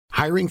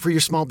Hiring for your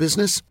small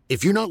business?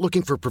 If you're not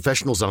looking for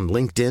professionals on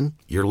LinkedIn,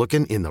 you're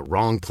looking in the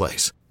wrong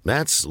place.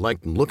 That's like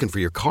looking for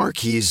your car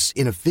keys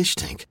in a fish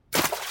tank.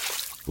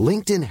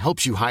 LinkedIn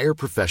helps you hire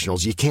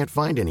professionals you can't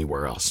find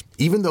anywhere else,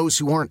 even those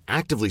who aren't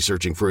actively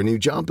searching for a new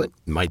job but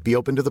might be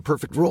open to the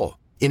perfect role.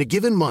 In a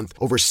given month,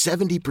 over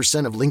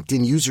 70% of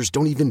LinkedIn users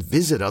don't even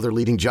visit other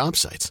leading job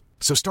sites.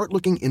 So start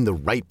looking in the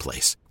right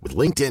place. With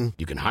LinkedIn,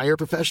 you can hire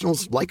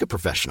professionals like a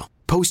professional.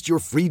 Post your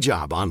free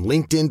job on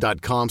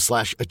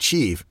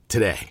linkedin.com/achieve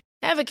today.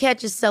 Ever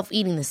catch yourself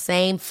eating the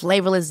same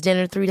flavorless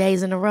dinner 3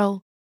 days in a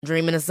row?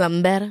 Dreaming of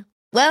something better?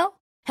 Well,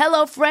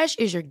 HelloFresh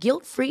is your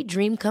guilt-free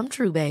dream come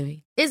true,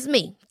 baby. It's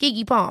me,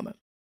 Keke Palmer.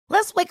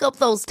 Let's wake up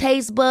those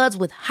taste buds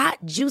with hot,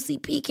 juicy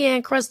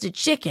pecan-crusted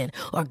chicken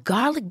or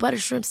garlic butter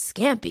shrimp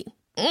scampi.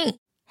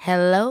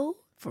 Hello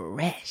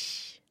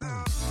Fresh.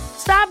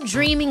 Stop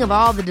dreaming of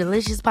all the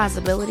delicious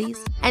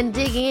possibilities and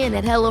dig in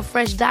at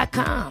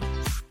HelloFresh.com.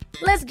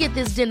 Let's get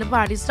this dinner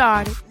party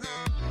started.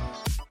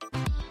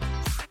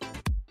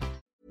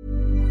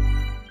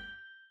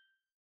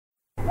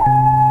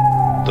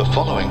 The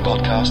following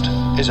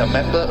podcast is a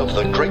member of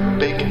the Great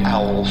Big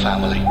Owl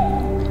family.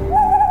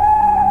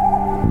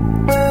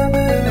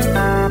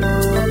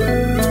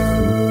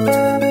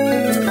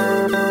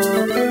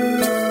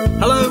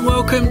 Hello and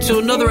welcome to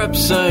another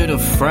episode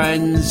of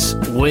Friends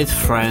with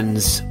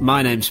Friends.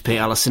 My name's Pete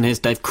Allison, here's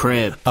Dave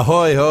Cribb.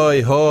 Ahoy,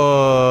 hoy,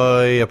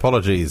 hoy.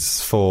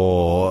 Apologies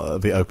for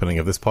the opening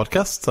of this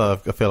podcast. I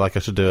feel like I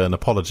should do an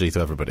apology to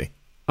everybody.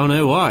 Oh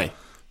no, why?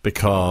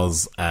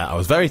 Because I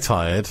was very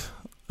tired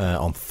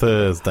on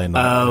Thursday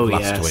night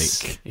last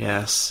week.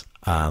 Yes.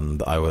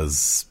 And I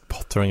was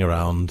pottering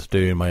around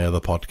doing my other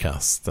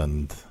podcast,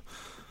 and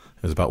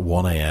it was about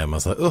 1 a.m. I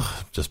was like,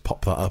 just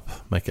pop that up,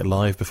 make it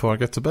live before I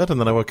go to bed. And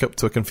then I woke up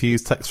to a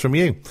confused text from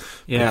you.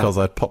 Yeah. Because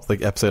I'd popped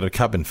the episode of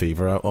Cabin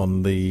Fever out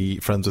on the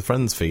Friends with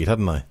Friends feed,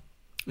 hadn't I?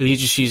 Are you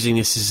just using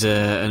this as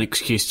an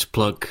excuse to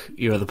plug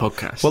your other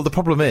podcast? Well, the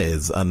problem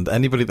is, and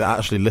anybody that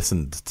actually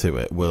listened to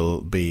it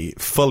will be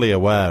fully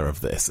aware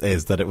of this,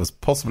 is that it was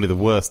possibly the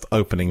worst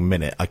opening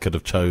minute I could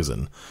have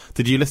chosen.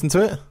 Did you listen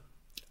to it?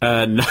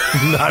 No.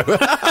 No.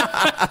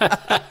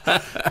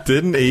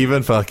 Didn't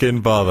even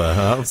fucking bother.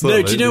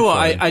 Absolutely. No, do you know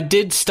what? I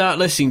did start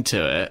listening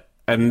to it,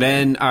 and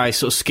then I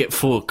sort of skipped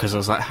forward because I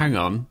was like, hang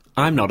on,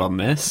 I'm not on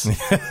this.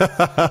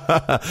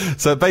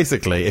 So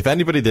basically, if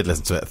anybody did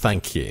listen to it,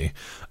 thank you.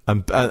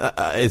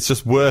 It's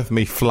just worth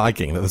me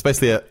flagging that there's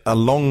basically a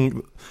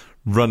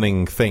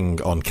long-running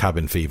thing on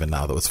Cabin Fever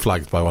now that was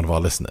flagged by one of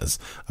our listeners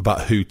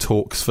about who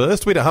talks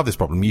first. We don't have this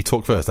problem. You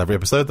talk first every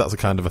episode. That's a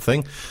kind of a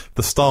thing.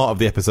 The start of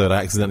the episode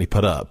I accidentally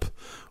put up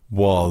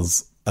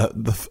was a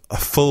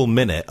full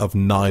minute of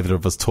neither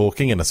of us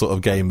talking in a sort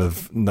of game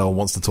of no one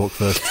wants to talk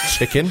first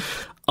chicken.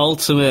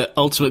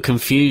 Ultimate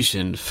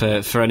confusion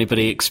for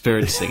anybody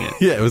experiencing it.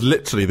 Yeah, it was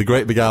literally the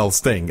Great Big Owl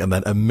sting and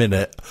then a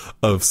minute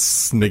of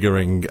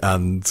sniggering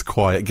and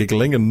quiet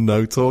giggling and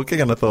no talking.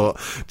 And I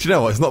thought, do you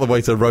know what? It's not the way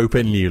to rope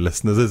in you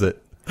listeners, is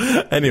it?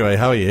 Anyway,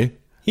 how are you?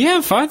 Yeah,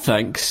 I'm fine,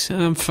 thanks.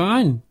 I'm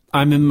fine.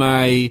 I'm in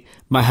my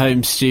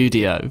home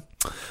studio.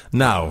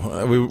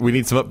 Now, we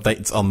need some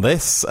updates on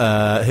this.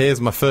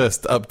 Here's my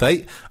first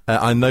update.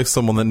 I know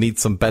someone that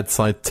needs some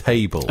bedside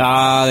tables.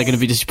 They're going to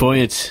be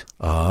disappointed.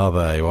 Are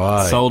they?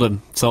 Why? Sold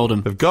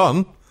them. They've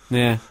gone?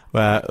 Yeah.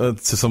 To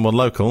someone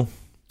local?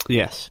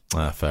 Yes.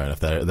 Fair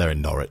enough. They're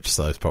in Norwich,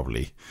 so it's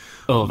probably...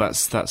 Oh,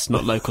 that's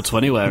not local to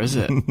anywhere, is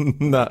it?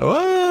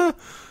 No,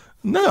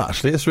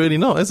 actually, it's really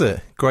not, is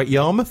it? Great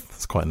Yarmouth?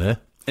 It's quite near.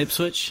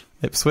 Ipswich?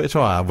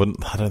 Well, I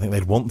don't think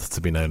they'd want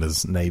to be known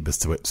as neighbours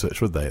to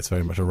Ipswich, would they? It's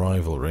very much a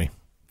rivalry.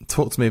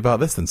 Talk to me about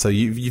this then. So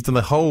you've done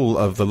the whole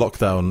of the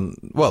lockdown,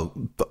 well,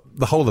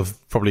 the whole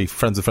of probably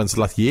Friends with Friends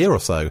the last year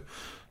or so,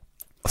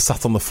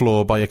 sat on the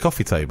floor by your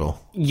coffee table.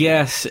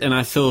 Yes, and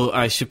I thought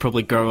I should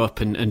probably grow up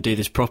and do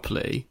this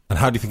properly. And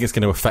how do you think it's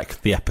going to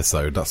affect the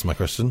episode? That's my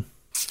question.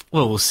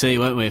 Well, we'll see,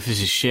 won't we? If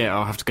this is shit,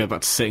 I'll have to go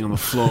back to sitting on the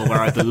floor where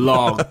I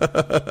belong.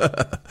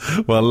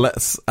 Well,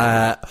 let's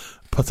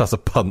put out a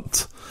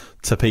punt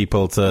to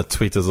people to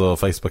tweet us or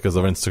Facebook us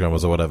or Instagram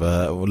us or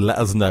whatever. Let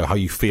us know how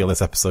you feel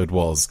this episode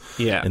was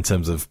in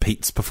terms of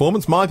Pete's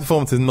performance. My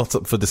performance is not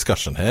up for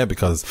discussion here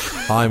because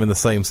I'm in the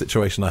same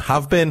situation I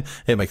have been.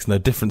 It makes no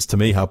difference to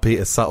me how Pete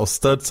is sat or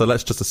stood, so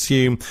let's just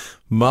assume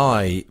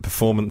my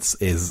performance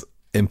is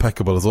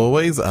impeccable as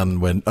always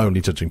and we're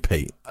only judging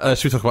Pete.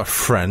 Should we talk about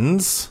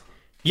Friends?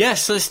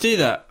 Yes, let's do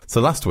that.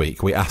 So last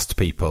week we asked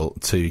people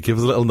to give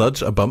us a little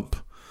nudge, a bump,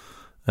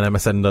 an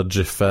MSN nudge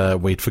if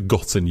we'd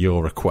forgotten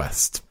your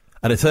request.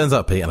 And it turns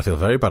out, Pete, and I feel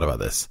very bad about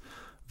this,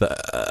 that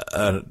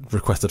a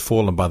request had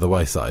fallen by the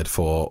wayside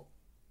for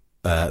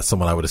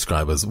someone I would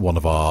describe as one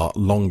of our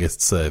longest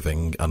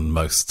serving and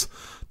most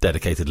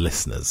dedicated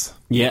listeners.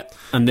 Yeah,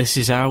 and this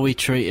is how we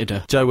treated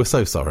her. Joe, we're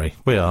so sorry.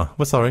 We're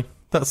sorry.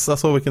 That's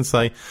all we can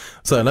say.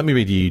 So let me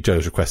read you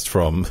Joe's request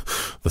from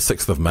the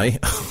 6th of May.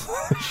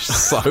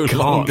 So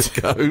long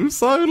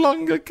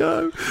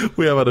ago.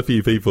 We have had a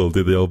few people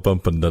do the old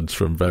bump and nudge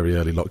from very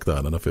early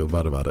lockdown, and I feel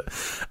bad about it.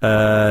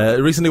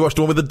 Recently watched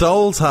the one with the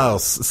Doll's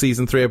House,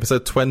 season 3,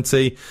 episode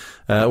 20.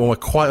 One where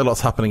quite a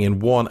lot's happening in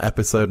one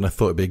episode, and I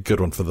thought it'd be a good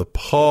one for the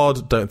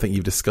pod. Don't think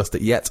you've discussed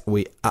it yet.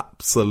 We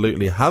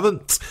absolutely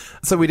haven't.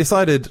 So we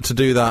decided to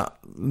do that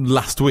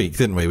last week,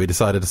 didn't we? We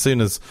decided as soon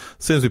as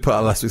we put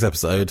out last week's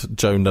episode,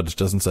 Joe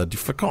nudged us and said,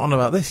 "You've forgotten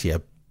about this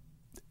yet."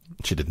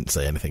 She didn't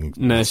say anything.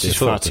 No, she's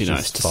far too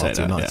nice to say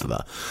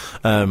that.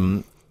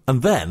 And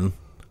then,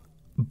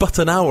 but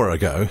an hour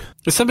ago,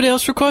 somebody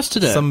else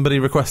requested it. Somebody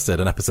requested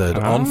an episode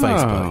on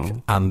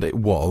Facebook, and it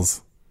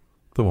was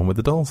the one with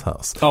the Doll's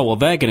House. Oh, well,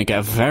 they're going to get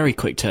a very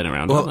quick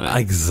turnaround, well, aren't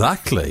they?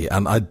 Exactly.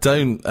 And I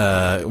don't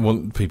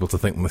want people to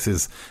think this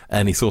is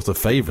any sort of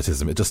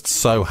favouritism. It just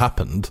so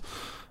happened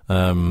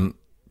that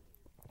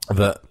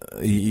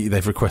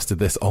they've requested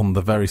this on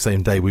the very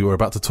same day we were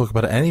about to talk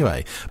about it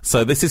anyway.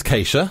 So this is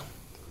Keisha.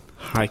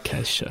 Hi,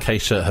 Keisha.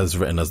 Keisha has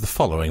written us the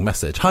following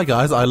message. Hi,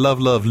 guys. I love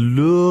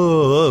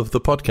the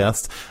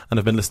podcast and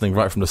have been listening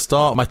right from the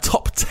start. My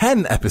top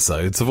 10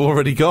 episodes have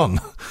already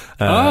gone.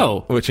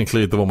 Which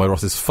include the one where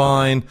Ross is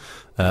fine,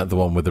 the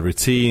one with the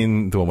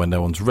routine, the one where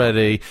no one's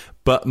ready.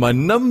 But my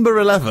number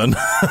 11,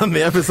 and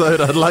the episode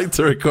I'd like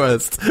to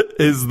request,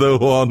 is the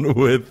one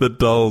with the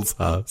Doll's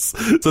House.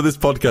 So this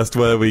podcast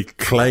where we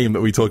claim that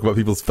we talk about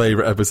people's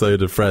favourite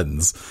episode of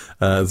Friends,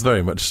 it's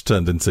very much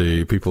turned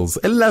into people's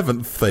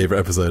 11th favourite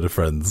episode of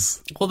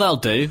Friends. Well, that'll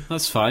do.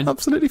 That's fine.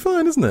 Absolutely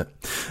fine, isn't it?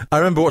 I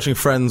remember watching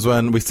Friends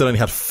when we still only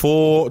had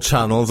 4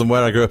 channels, and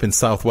where I grew up in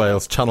South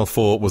Wales, Channel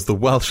 4 was the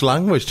Welsh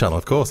language channel,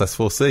 of course,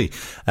 S4C.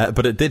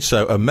 But it did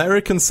show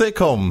American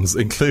sitcoms,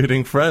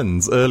 including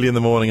Friends, early in the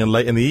morning and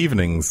late in the evenings.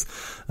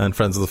 And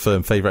Friends was a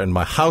firm favourite in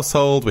my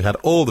household. We had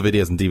all the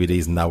videos and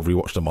DVDs and now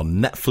rewatched them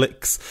on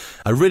Netflix.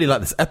 I really like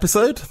this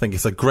episode. I think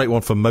it's a great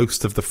one for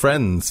most of the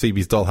Friends.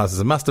 Phoebe's Dollhouse is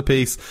a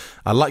masterpiece.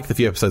 I like the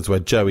few episodes where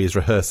Joey is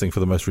rehearsing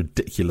for the most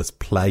ridiculous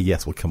play.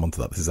 Yes, we'll come on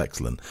to that. This is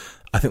excellent.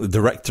 I think the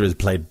director is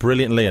played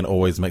brilliantly and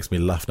always makes me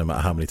laugh no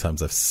matter how many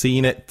times I've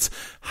seen it.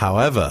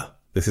 However,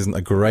 this isn't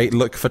a great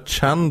look for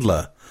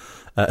Chandler,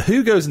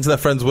 who goes into their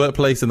friend's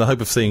workplace in the hope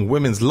of seeing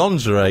women's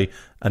lingerie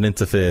and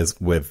interferes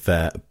with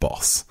their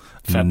boss.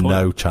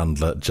 No,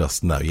 Chandler,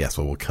 just no. Yes,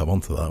 well, we'll come on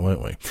to that,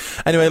 won't we?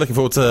 Anyway, looking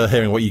forward to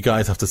hearing what you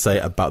guys have to say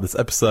about this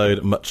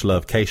episode. Much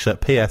love, Keisha.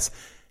 P.S.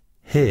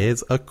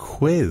 Here's a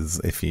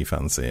quiz, if you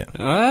fancy it.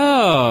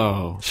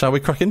 Oh. Shall we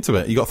crack into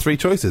it? You got 3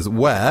 choices.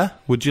 Where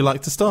would you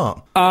like to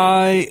start?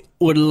 I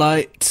would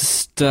like to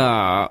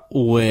start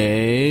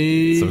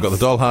with... So we've got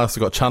the Dollhouse,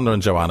 we've got Chandler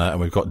and Joanna, and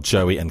we've got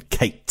Joey and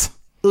Kate.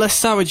 Let's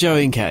start with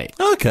Joey and Kate.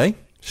 Okay,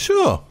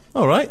 sure.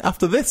 All right,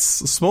 after this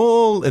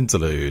small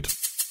interlude.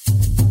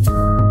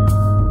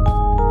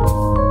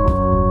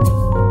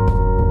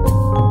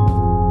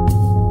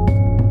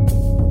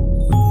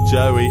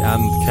 Joey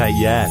and Kate,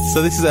 yeah.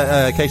 So this is,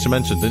 Keisha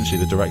mentioned, didn't she,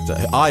 the director?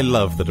 I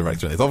love the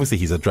director. Obviously,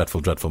 he's a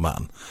dreadful, dreadful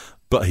man,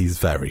 but he's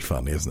very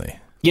funny, isn't he?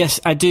 Yes,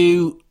 I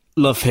do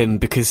love him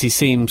because he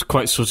seems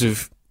quite sort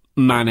of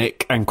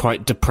manic and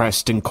quite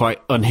depressed and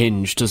quite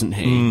unhinged, doesn't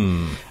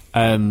he?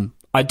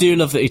 I do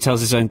love that he tells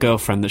his own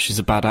girlfriend that she's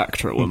a bad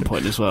actor at one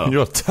point as well.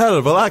 You're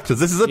terrible actors.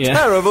 This is a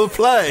terrible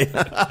play.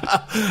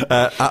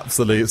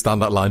 Absolute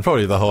standout line.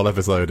 Probably the whole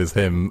episode is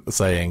him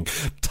saying,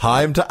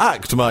 "Time to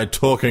act, my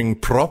talking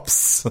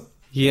props."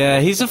 Yeah,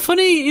 he's a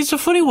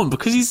funny one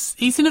because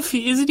he's in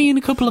isn't he in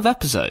a couple of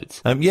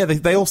episodes? Yeah,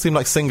 they all seem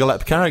like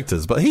single-ep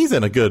characters, but he's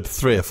in a good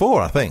 3 or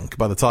 4, I think.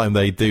 By the time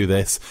they do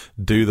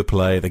the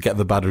play, they get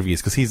the bad reviews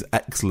because he's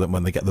excellent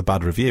when they get the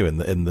bad review in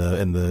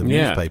the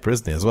newspaper,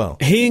 isn't he as well?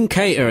 He and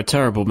Kate are a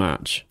terrible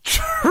match.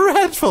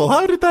 Dreadful.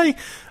 How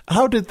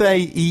did they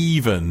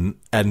even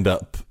end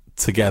up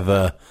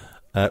together?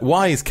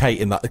 Why is Kate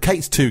in that?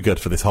 Kate's too good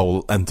for this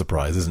whole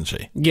enterprise, isn't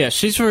she? Yeah,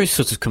 she's very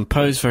sort of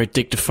composed, very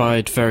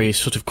dignified, very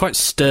sort of quite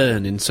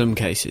stern in some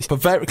cases. But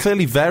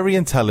clearly very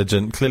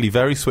intelligent, clearly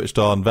very switched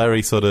on,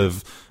 very sort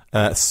of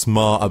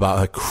smart about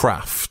her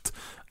craft.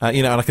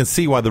 And I can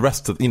see why the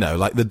rest of,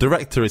 like the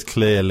director is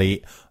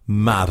clearly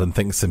mad and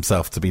thinks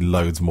himself to be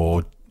loads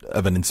more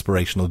of an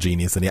inspirational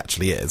genius than he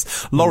actually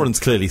is.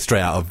 Lauren's clearly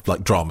straight out of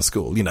like drama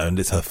school, and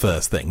it's her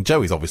first thing.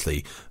 Joey's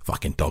obviously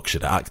fucking dog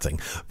shit at acting.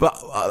 But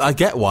I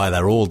get why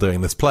they're all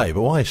doing this play,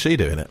 but why is she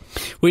doing it?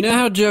 We know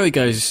how Joey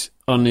goes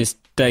on his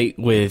date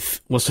with,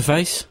 what's her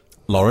face?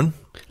 Lauren.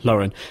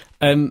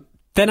 Then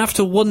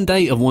after one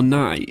date and one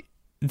night,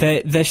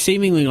 they're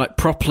seemingly like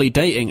properly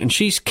dating, and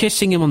she's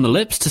kissing him on the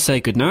lips to say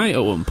goodnight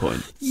at one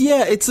point.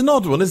 Yeah, it's an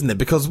odd one, isn't it?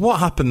 Because what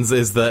happens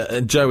is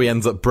that Joey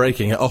ends up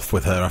breaking it off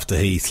with her after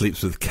he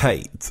sleeps with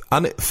Kate,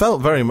 and it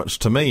felt very much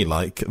to me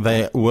like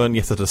they weren't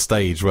yet at a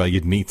stage where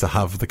you'd need to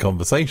have the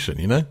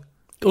conversation,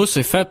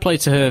 Also, fair play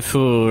to her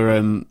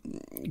for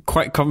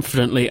quite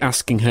confidently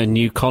asking her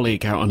new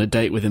colleague out on a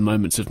date within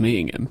moments of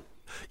meeting him.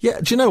 Yeah,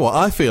 do you know what?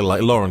 I feel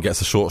like Lauren gets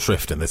a short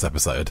shrift in this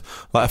episode.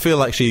 Like, I feel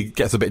like she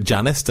gets a bit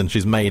Janist and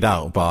she's made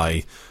out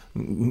by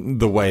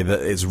the way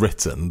that it's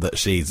written, that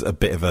she's a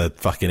bit of a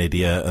fucking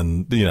idiot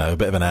and, you know, a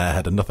bit of an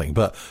airhead and nothing.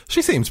 But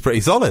she seems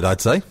pretty solid,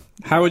 I'd say.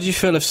 How would you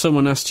feel if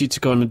someone asked you to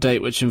go on a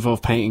date which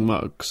involved painting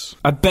mugs?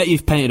 I bet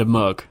you've painted a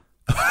mug.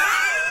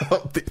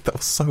 That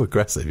was so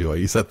aggressive, the way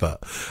you said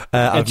that.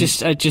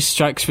 It just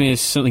strikes me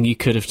as something you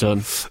could have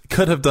done.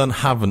 Could have done,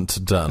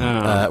 haven't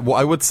done. What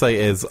I would say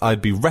is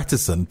I'd be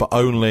reticent, but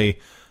only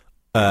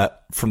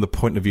from the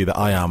point of view that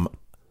I am,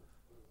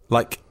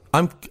 like,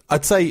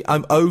 I'd say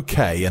I'm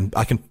okay, and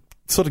I can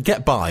sort of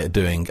get by at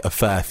doing a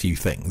fair few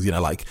things. You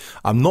know, like,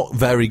 I'm not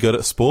very good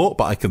at sport,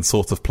 but I can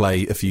sort of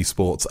play a few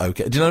sports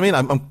okay. Do you know what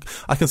I mean?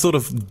 I can sort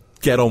of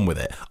get on with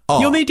it.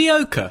 You're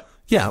mediocre.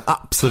 Yeah,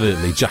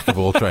 absolutely. Jack of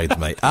all trades,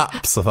 mate.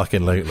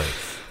 Absolutely.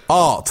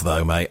 Art,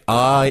 though, mate,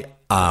 I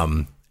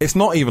am... It's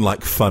not even,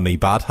 like, funny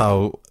bad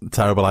how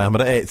terrible I am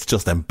at it. It's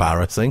just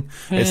embarrassing.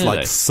 Really? It's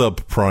like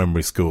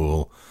sub-primary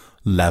school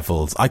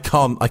levels. I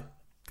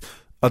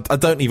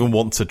don't even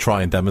want to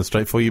try and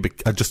demonstrate for you,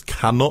 because I just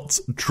cannot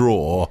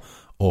draw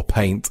or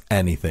paint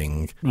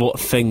anything. What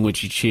thing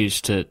would you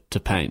choose to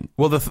paint?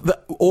 Well,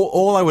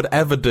 all I would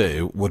ever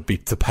do would be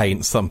to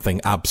paint something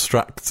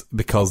abstract,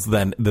 because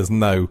then there's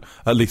no...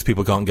 At least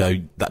people can't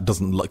go, that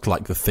doesn't look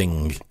like the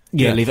thing.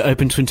 Yeah, leave it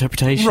open to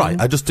interpretation. Right,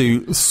 I just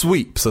do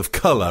sweeps of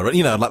colour, and,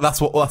 you know, like,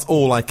 that's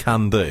all I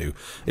can do.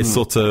 It's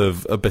sort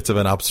of a bit of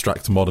an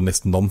abstract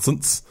modernist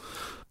nonsense.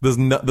 There's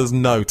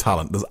no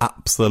talent. There's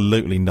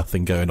absolutely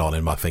nothing going on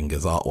in my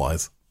fingers,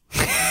 art-wise.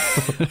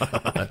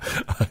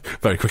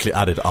 Very quickly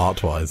added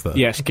art-wise there.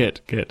 Yes,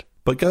 good.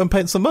 But go and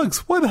paint some mugs.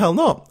 Why the hell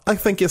not? I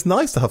think it's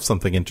nice to have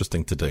something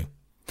interesting to do.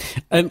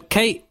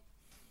 Kate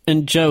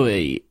and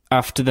Joey,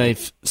 after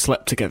they've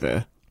slept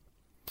together,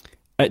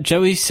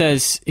 Joey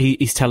says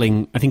he's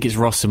telling, I think it's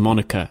Ross and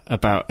Monica,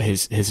 about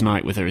his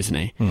night with her, isn't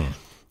he?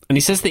 And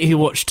he says that he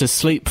watched her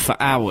sleep for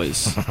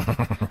hours.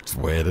 It's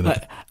weird, isn't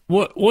it?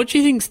 What do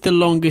you think's the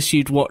longest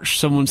you'd watch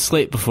someone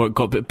sleep before it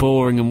got a bit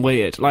boring and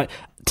weird? Like,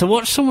 to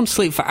watch someone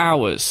sleep for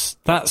hours,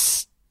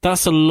 that's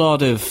a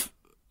lot of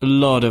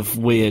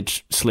weird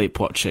sleep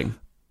watching.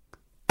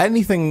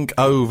 Anything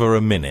over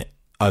a minute,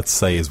 I'd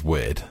say, is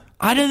weird.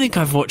 I don't think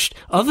I've watched,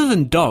 other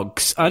than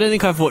dogs, I don't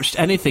think I've watched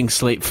anything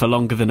sleep for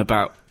longer than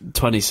about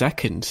 20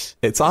 seconds.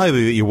 It's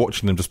either that you're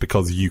watching them just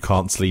because you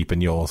can't sleep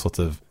and you're sort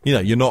of, you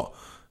know, you're not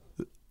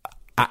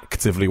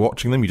actively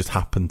watching them, you just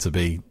happen to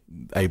be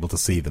able to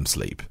see them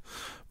sleep.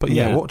 But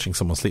yeah, watching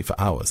someone sleep for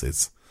hours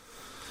is...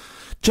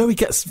 Joey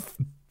gets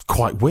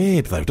quite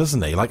weird, though,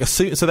 doesn't he? Like,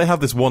 so they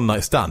have this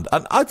one-night stand,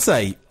 and I'd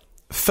say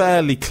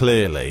fairly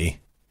clearly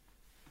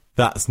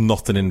that's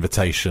not an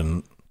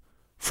invitation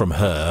from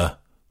her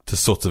to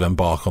sort of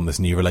embark on this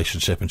new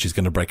relationship, and she's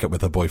going to break up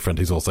with her boyfriend,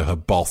 who's also her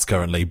boss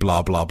currently,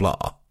 blah, blah,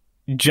 blah.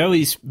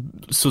 Joey's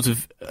sort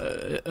of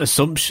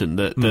assumption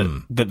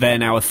that they're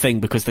now a thing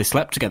because they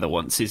slept together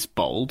once is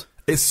bold.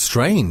 It's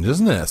strange,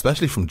 isn't it?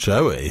 Especially from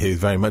Joey, who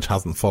very much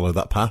hasn't followed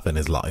that path in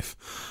his life.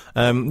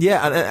 And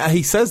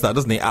he says that,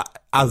 doesn't he?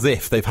 As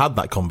if they've had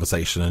that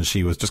conversation and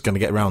she was just going to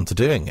get around to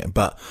doing it.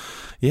 But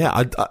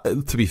yeah,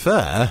 to be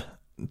fair,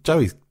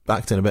 Joey's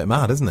acting a bit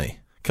mad, isn't he?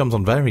 Comes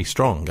on very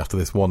strong after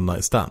this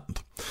one-night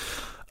stand.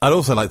 I'd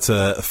also like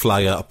to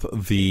flag up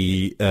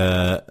the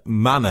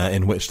manner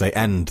in which they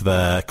end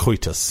their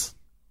coitus.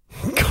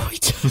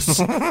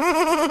 Coitus?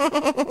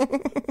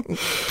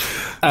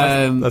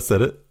 I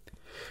said it.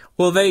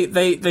 Well,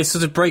 they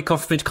sort of break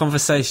off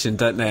mid-conversation,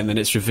 don't they? And then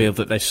it's revealed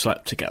that they've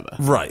slept together.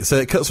 Right, so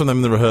it cuts from them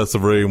in the rehearsal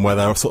room where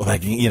they're sort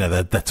of, you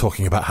know, they're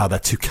talking about how their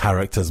two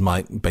characters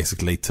might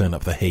basically turn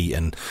up the heat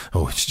and,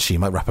 she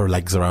might wrap her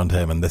legs around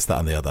him and this, that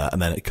and the other.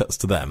 And then it cuts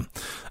to them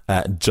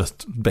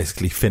just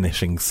basically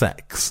finishing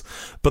sex.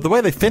 But the way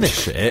they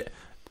finish it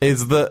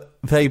is that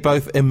they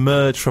both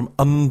emerge from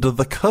under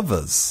the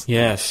covers.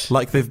 Yes.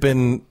 Like they've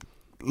been,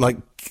 like,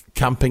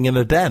 camping in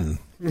a den.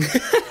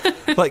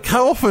 Like,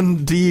 how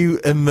often do you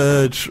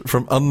emerge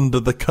from under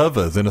the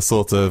covers in a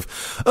sort of,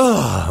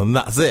 and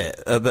that's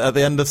it, at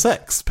the end of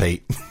sex,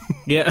 Pete?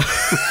 Yeah.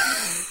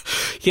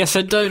 Yes,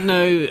 I don't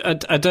know.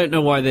 I don't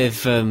know why they've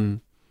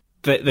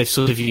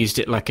sort of used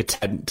it like a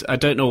tent. I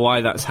don't know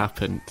why that's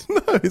happened.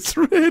 No, it's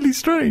really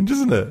strange,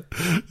 isn't it?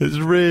 It's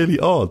really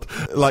odd.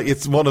 Like,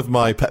 it's one of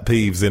my pet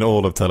peeves in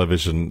all of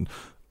television,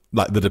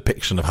 like the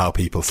depiction of how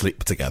people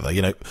sleep together.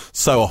 You know,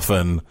 so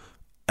often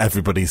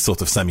everybody's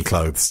sort of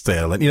semi-clothed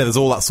still, and, you know, there's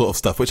all that sort of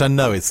stuff, which I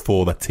know is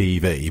for the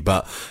TV,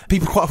 but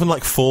people quite often,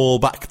 like, fall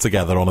back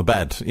together on a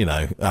bed, you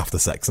know, after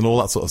sex and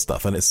all that sort of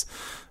stuff, and it's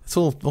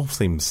all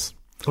seems...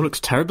 It looks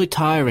terribly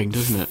tiring,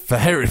 doesn't it?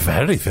 Very,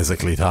 very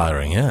physically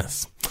tiring,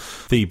 yes.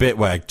 The bit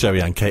where Joey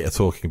and Kate are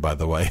talking, by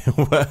the way,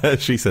 where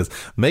she says,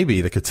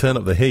 maybe they could turn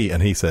up the heat,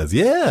 and he says,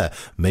 yeah,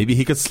 maybe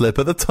he could slip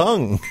at the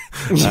tongue.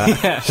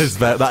 Yes.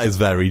 That is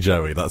very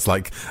Joey. That's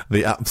like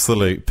the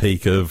absolute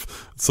peak of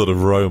sort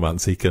of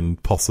romance he can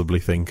possibly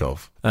think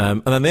of.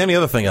 And then the only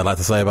other thing I'd like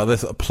to say about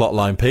this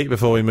plotline, Pete,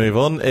 before we move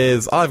on,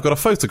 is I've got a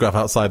photograph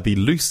outside the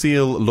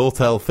Lucille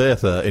Lortel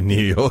Theatre in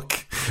New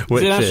York,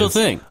 which is an actual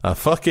thing. A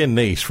fucking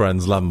niche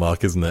Friends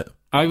landmark, isn't it?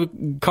 I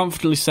would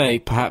confidently say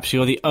perhaps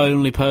you're the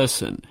only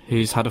person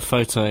who's had a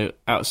photo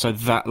outside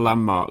that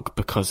landmark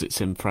because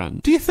it's in Friends.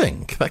 Do you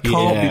think? That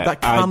can't be,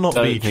 that cannot be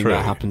true. I don't think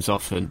that happens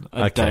often.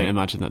 I don't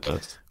imagine that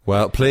does.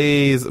 Well,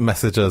 please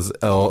message us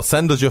or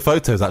send us your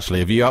photos,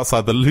 actually, of you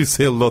outside the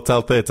Lucille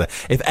Lortel Theatre.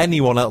 If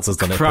anyone else has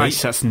done it,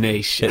 Christ, that's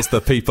niche. It's the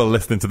people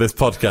listening to this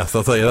podcast.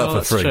 I'll tell you that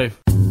for free. True.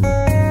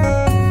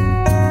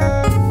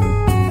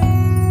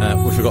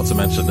 We forgot to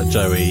mention that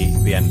Joey,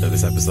 the end of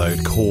this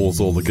episode, calls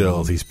all the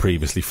girls he's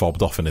previously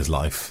fobbed off in his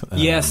life.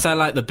 Yes, I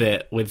like the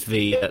bit with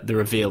the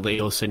reveal that he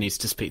also needs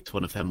to speak to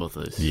one of their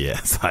mothers.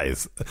 Yes, that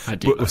is.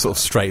 We're sort of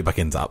straight back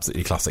into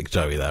absolutely classic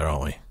Joey there,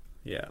 aren't we?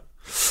 Yeah.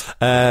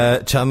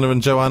 Chandler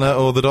and Joanna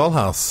or the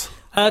Dollhouse?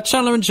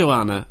 Chandler and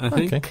Joanna, I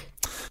think. Okay.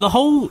 The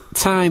whole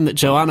time that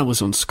Joanna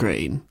was on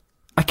screen,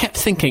 I kept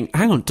thinking,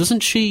 hang on,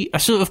 doesn't she... I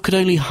sort of could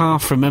only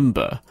half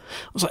remember.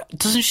 I was like,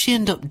 doesn't she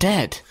end up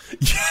dead?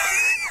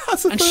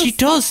 And she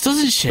does,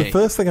 doesn't she? The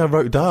first thing I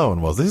wrote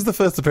down was, this is the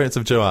first appearance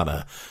of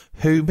Joanna,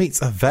 who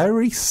meets a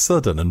very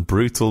sudden and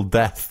brutal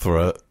death for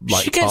a,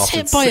 like, she gets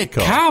hit by a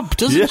cab,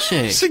 doesn't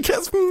she? She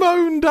gets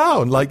mown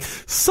down. Like,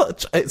 it's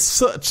such a...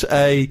 So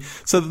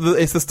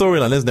it's the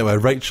storyline, isn't it,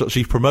 where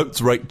she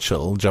promotes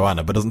Rachel,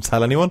 Joanna, but doesn't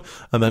tell anyone,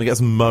 and then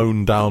gets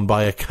mown down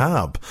by a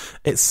cab.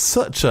 It's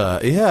such a...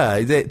 Yeah,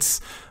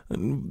 it's...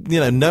 You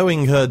know,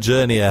 knowing her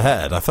journey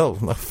ahead, I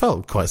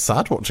felt quite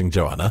sad watching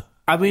Joanna.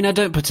 I mean, I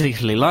don't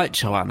particularly like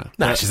Joanna.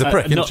 No, she's a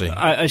prick, isn't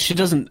she? She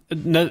doesn't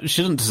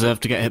deserve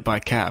to get hit by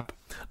a cab.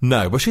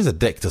 No, but she's a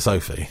dick to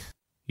Sophie.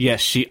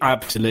 Yes, she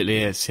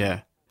absolutely is,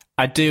 yeah.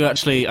 I do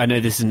actually, I know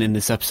this isn't in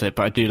this episode,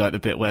 but I do like the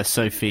bit where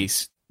Sophie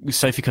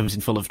comes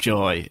in full of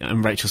joy,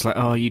 and Rachel's like,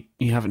 oh, you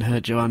haven't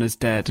heard Joanna's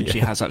dead, and she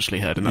has actually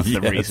heard, and that's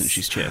the reason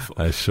she's cheerful.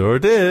 I sure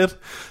did.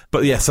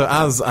 But yeah, so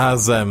as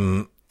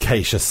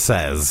Keisha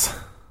says,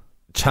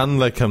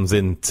 Chandler comes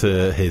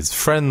into his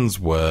friend's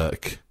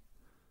work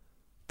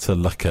to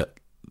look at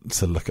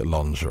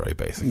lingerie,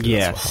 basically.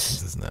 Yes. That's what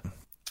happens, isn't it?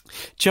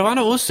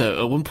 Joanna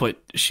also, at one point,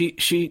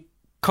 she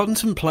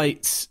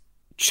contemplates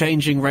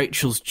changing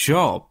Rachel's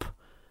job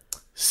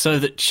so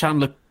that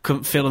Chandler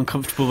couldn't feel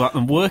uncomfortable about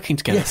them working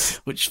together, yes.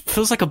 Which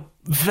feels like a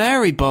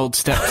very bold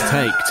step to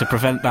take to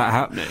prevent that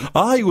happening.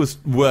 I was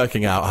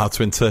working out how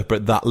to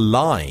interpret that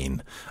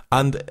line,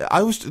 and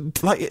I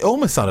was like, it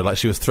almost sounded like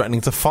she was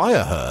threatening to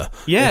fire her.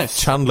 Yes.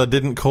 If Chandler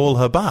didn't call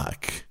her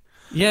back.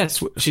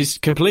 Yes, she's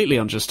completely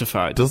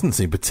unjustified. Doesn't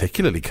seem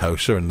particularly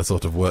kosher in the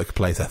sort of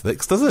workplace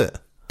ethics, does it?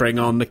 Bring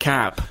on the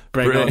cab.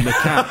 Bring on the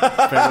cab.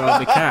 Bring on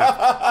the cab.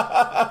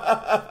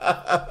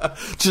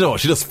 Do you know what?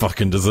 She does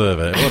fucking deserve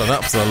it. What an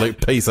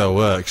absolute piece of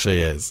work she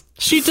is.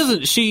 She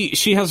doesn't. She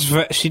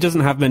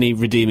doesn't have many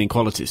redeeming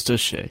qualities,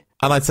 does she?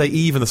 And I'd say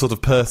even the sort of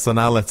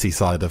personality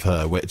side of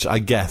her, which I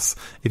guess,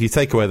 if you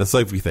take away the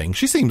Sophie thing,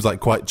 she seems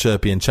like quite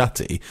chirpy and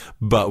chatty,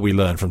 but we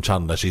learn from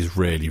Chandler she's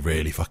really,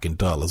 really fucking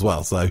dull as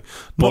well. So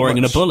boring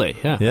and a bully,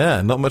 yeah.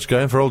 Yeah, not much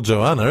going for old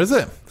Joanna, is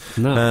it?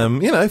 No.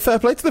 You know, fair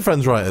play to the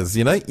Friends writers.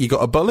 You know, you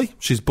got a bully,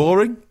 she's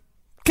boring,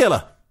 kill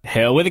her.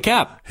 Hit her with a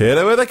cab. Hit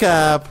her with a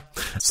cab.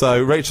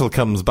 So Rachel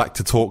comes back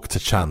to talk to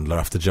Chandler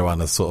after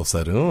Joanna sort of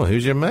said, oh,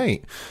 who's your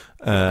mate?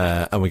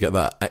 And we get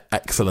that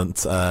excellent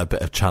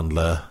bit of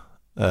Chandler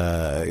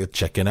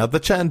checking out the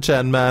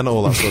Chen man,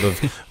 all that sort of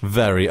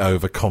very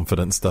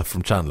overconfident stuff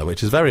from Chandler,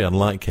 which is very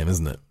unlike him,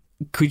 isn't it?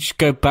 Could you just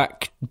go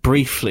back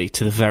briefly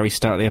to the very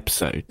start of the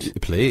episode?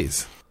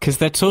 Please. Because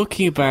they're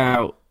talking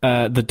about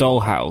the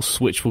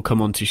dollhouse, which we'll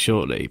come on to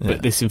shortly,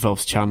 but this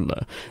involves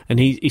Chandler. And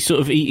he's sort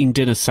of eating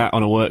dinner sat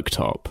on a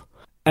worktop.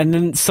 And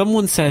then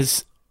someone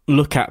says,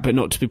 look at but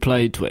not to be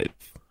played with.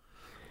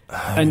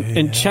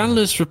 And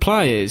Chandler's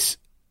reply is,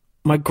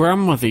 my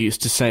grandmother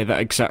used to say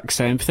that exact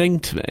same thing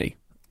to me.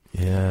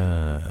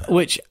 Yeah.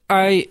 Which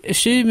I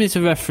assume is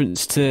a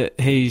reference to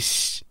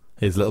his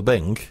little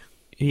Bing.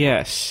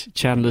 Yes,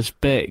 Chandler's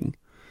Bing.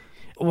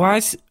 Why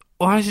is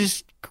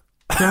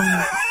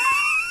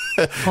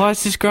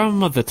his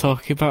grandmother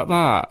talking about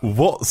that?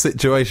 What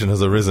situation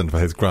has arisen for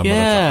his grandmother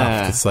to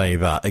have to say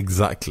that?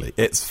 Exactly.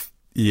 It's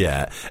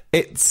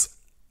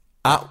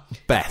at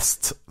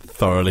best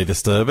thoroughly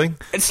disturbing.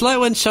 It's like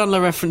when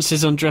Chandler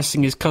references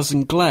undressing his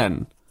cousin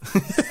Glenn.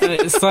 And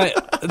it's like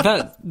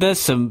that. There's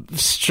some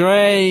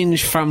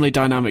strange family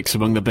dynamics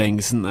among the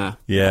Bings, isn't there?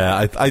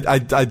 Yeah,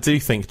 I do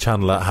think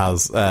Chandler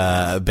has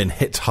been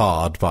hit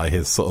hard by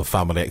his sort of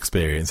family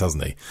experience,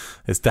 hasn't he?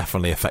 It's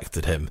definitely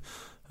affected him.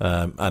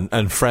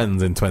 And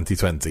Friends in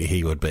 2020,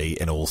 he would be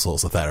in all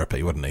sorts of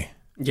therapy, wouldn't he?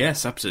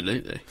 Yes,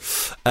 absolutely.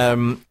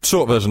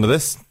 Short version of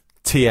this,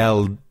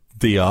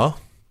 TLDR.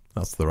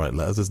 That's the right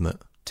letters, isn't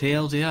it?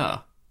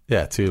 TLDR.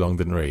 Yeah, too long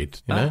didn't read.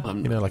 You know,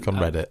 like on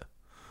Reddit.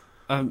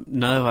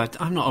 No,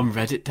 I'm not on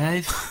Reddit,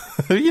 Dave.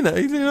 you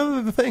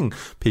know the thing.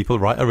 People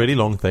write a really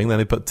long thing, then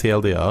they put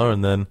TLDR,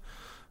 and then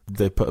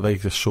they put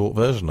a short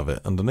version of it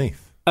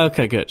underneath.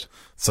 Okay, good.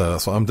 So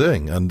that's what I'm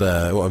doing, and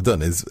what I've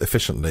done is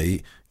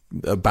efficiently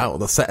about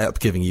the setup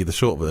giving you the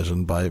short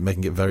version by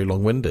making it very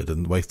long-winded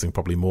and wasting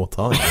probably more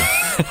time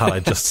than had I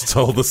just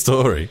told the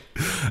story.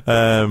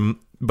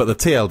 But the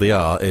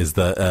TLDR is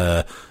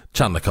that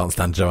Chandler can't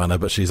stand Joanna,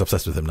 but she's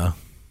obsessed with him now.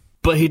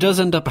 But he does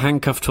end up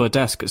handcuffed to a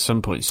desk at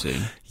some point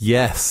soon.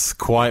 Yes,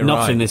 quite Not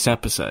right. Not in this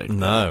episode.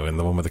 No, in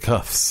the one with the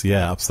cuffs.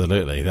 Yeah,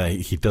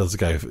 absolutely. He does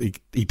go.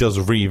 He does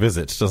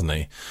revisit, doesn't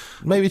he?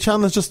 Maybe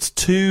Chandler's just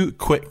too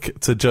quick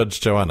to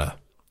judge Joanna.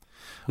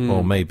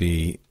 Or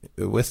maybe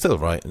we're still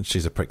right and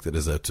she's a prick that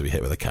deserved to be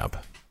hit with a cab.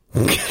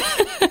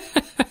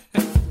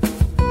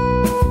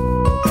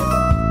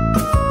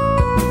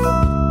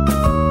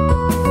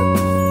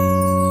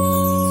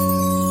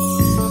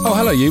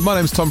 Hello, you. My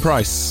name's Tom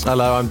Price.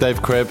 Hello, I'm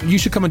Dave Cribb. You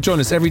should come and join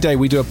us every day.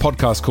 We do a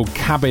podcast called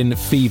Cabin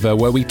Fever,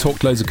 where we talk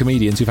to loads of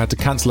comedians who've had to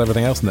cancel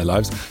everything else in their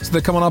lives, so they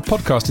come on our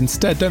podcast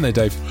instead, don't they,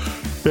 Dave?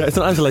 Yeah, it's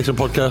an isolation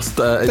podcast.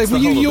 Dave, were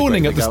you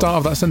yawning at the start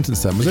of that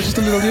sentence then? Was it just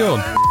a little yawn?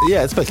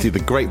 Yeah, it's basically the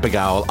Great Big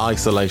Owl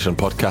Isolation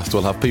podcast.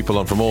 We'll have people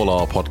on from all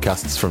our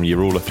podcasts, from your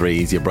Rule of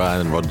Threes, your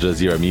Brian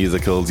Rogers, your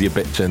musicals, your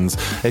Bitchins.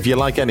 If you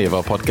like any of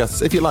our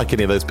podcasts, if you like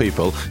any of those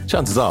people,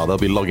 chances are they'll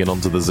be logging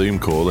onto the Zoom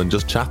call and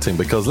just chatting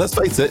because, let's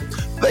face it,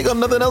 they got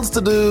nothing else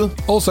to do.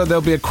 Also,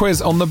 there'll be a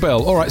quiz on the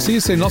bill. All right, see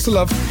you soon. Lots of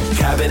love.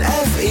 Cabin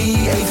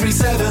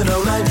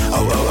FE83709.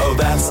 Oh,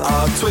 that's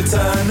our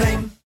Twitter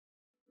name.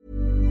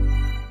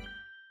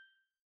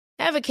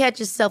 Ever catch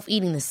yourself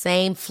eating the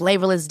same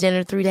flavorless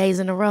dinner 3 days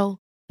in a row?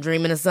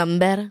 Dreaming of something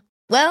better?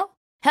 Well,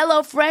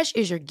 HelloFresh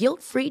is your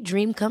guilt-free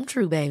dream come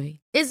true, baby.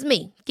 It's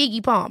me,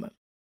 Keke Palmer.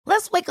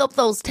 Let's wake up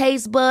those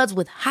taste buds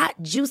with hot,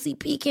 juicy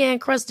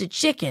pecan-crusted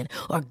chicken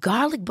or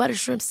garlic butter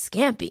shrimp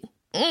scampi.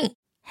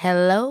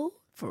 Hello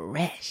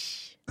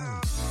Fresh.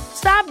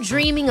 Stop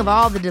dreaming of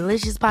all the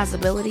delicious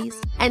possibilities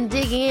and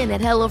dig in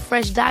at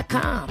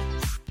HelloFresh.com.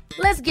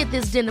 Let's get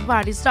this dinner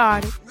party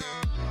started.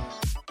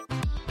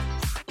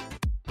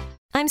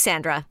 I'm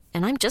Sandra,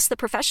 and I'm just the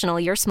professional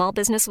your small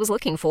business was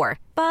looking for.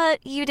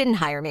 But you didn't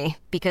hire me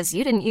because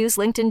you didn't use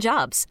LinkedIn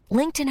Jobs.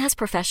 LinkedIn has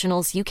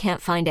professionals you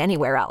can't find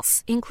anywhere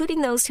else,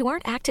 including those who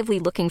aren't actively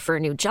looking for a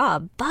new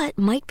job, but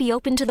might be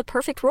open to the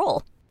perfect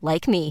role,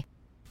 like me.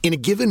 In a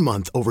given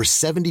month, over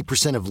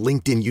 70% of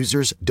LinkedIn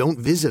users don't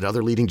visit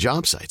other leading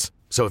job sites.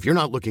 So if you're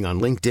not looking on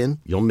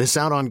LinkedIn, you'll miss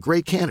out on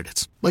great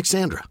candidates like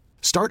Sandra.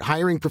 Start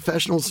hiring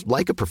professionals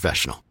like a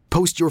professional.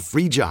 Post your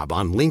free job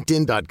on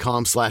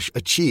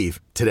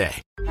linkedin.com/achieve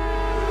today.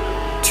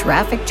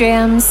 Traffic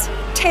jams,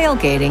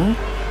 tailgating,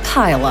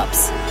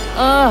 pile-ups.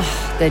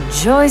 Ugh, the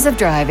joys of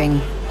driving.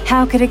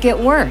 How could it get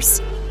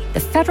worse? The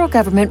federal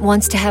government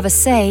wants to have a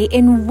say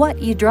in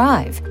what you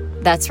drive.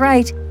 That's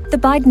right. The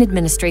Biden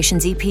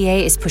administration's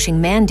EPA is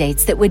pushing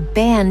mandates that would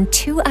ban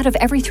 2 out of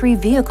every 3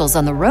 vehicles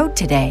on the road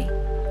today.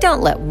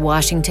 Don't let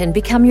Washington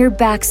become your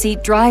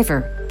backseat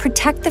driver.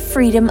 Protect the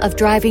freedom of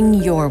driving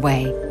your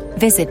way.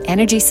 Visit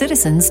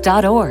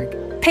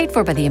EnergyCitizens.org. Paid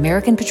for by the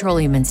American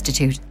Petroleum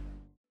Institute.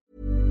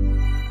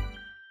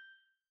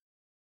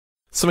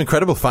 Some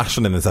incredible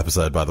fashion in this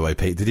episode, by the way,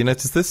 Pete. Did you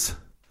notice this?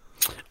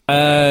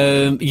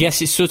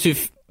 Yes, it's sort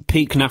of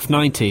peak NAF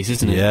 90s,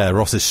 isn't it? Yeah,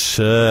 Ross's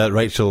shirt,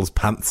 Rachel's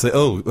pants.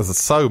 Oh, there's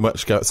so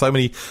much so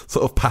many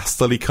sort of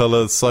pastel-y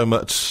colours, so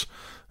much.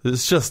 It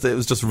was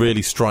just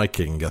really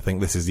striking. I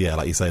think this is, yeah,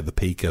 like you say, the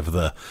peak of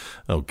the,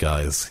 oh,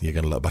 guys, you're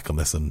going to look back on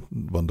this and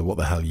wonder what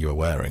the hell you were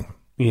wearing.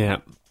 Yeah.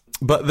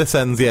 But this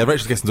ends, yeah,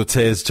 Rachel gets into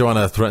tears.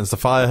 Joanna threatens to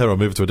fire her or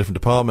move her to a different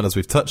department, as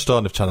we've touched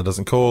on, if Chandler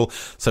doesn't call.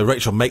 So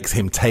Rachel makes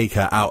him take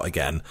her out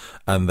again,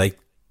 and they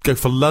go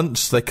for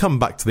lunch. They come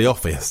back to the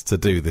office to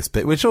do this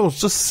bit, which all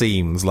just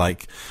seems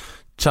like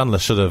Chandler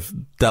should have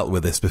dealt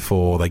with this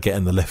before they get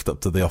in the lift up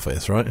to the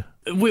office, right?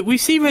 We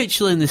see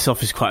Rachel in this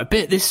office quite a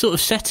bit. This sort of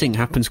setting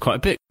happens quite a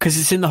bit because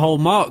it's in the whole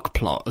Mark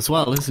plot as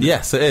well, isn't it?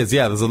 Yes, it is.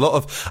 Yeah, there's a lot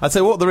of... I'd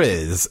say what there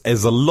is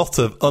a lot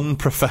of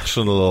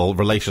unprofessional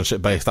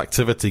relationship-based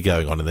activity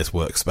going on in this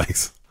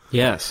workspace.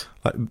 Yes.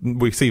 Like,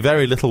 we see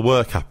very little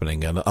work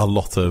happening and a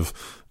lot of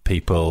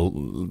people,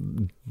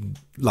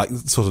 like,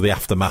 sort of the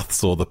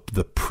aftermaths or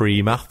the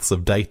pre-maths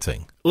of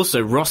dating.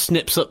 Also, Ross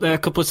nips up there a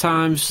couple of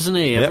times, doesn't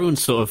he? Yep.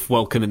 Everyone's sort of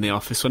welcome in the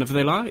office whenever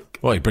they like.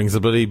 Well, he brings the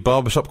bloody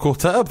barbershop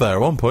quartet up there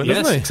at one point,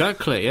 doesn't he? Yes,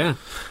 exactly, yeah.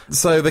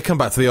 So they come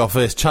back to the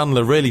office.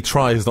 Chandler really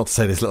tries not to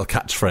say this little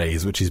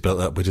catchphrase, which he's built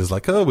up, which is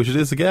like, oh, we should do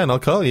this again. I'll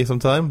call you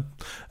sometime.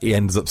 He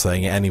ends up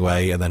saying it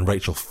anyway, and then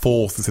Rachel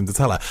forces him to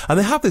tell her. And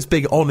they have this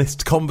big,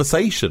 honest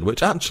conversation,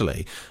 which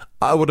actually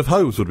I would have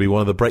hoped would be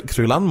one of the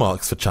breakthrough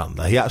landmarks for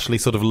Chandler. He actually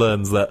sort of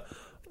learns that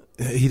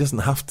he doesn't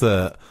have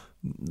to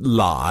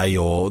lie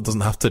or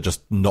doesn't have to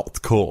just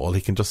not call.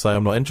 He can just say,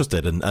 I'm not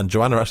interested. And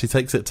Joanna actually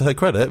takes it to her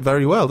credit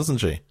very well, doesn't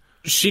she?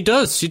 She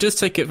does. She does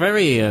take it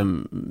very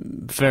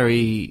in a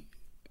very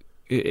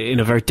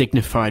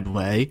dignified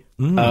way.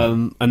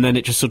 And then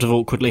it just sort of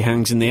awkwardly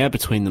hangs in the air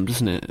between them,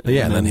 doesn't it?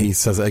 Yeah, and then he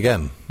says it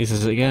again. He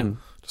says it again.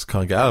 Just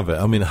can't get out of it.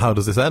 I mean, how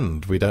does this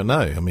end? We don't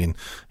know. I mean,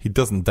 he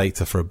doesn't date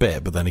her for a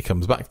bit, but then he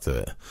comes back to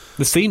it.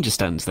 The scene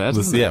just ends there,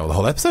 doesn't it? Yeah, well, the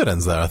whole episode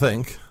ends there, I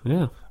think.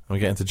 Yeah. We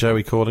get into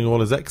Joey calling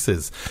all his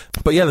exes.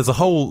 But yeah, there's the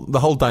whole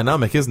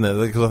dynamic, isn't it?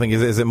 Because I think,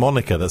 is it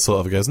Monica that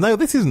sort of goes, no,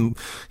 this isn't,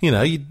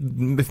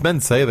 if men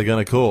say they're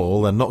going to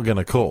call, they're not going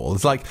to call.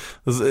 It's like,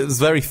 it's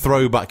very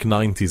throwback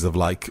 90s of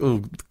like,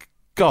 oh,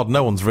 God,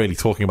 no one's really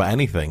talking about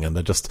anything, and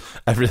they're just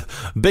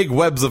big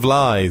webs of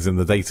lies in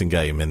the dating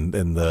game in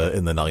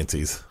the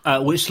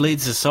 90s. Which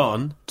leads us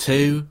on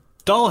to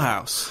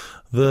Dollhouse.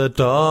 The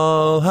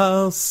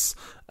Dollhouse.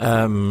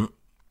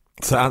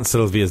 So Aunt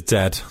Sylvia's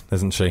dead,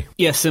 isn't she?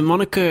 Yes, and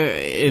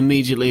Monica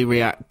immediately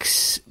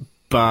reacts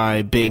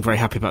by being very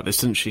happy about this,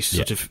 doesn't she?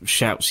 Sort of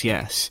shouts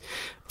yes.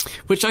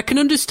 Which I can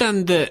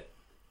understand that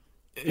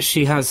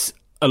she has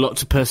a lot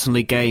to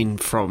personally gain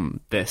from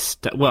this.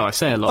 Well, I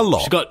say a lot. A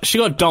lot. She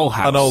got a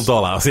dollhouse. An old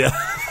dollhouse, yeah.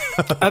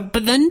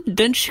 But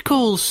then she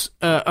calls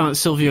Aunt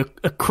Sylvia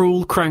a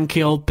cruel,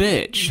 cranky old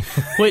bitch,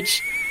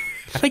 which,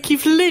 like,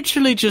 you've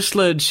literally just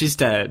learned she's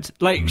dead.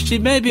 Like, she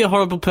may be a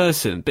horrible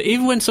person, but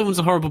even when someone's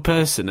a horrible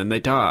person and they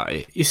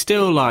die, you're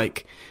still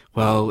like,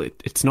 well,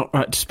 it's not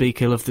right to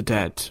speak ill of the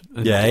dead.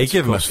 And yeah, you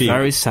give them a few.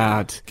 Very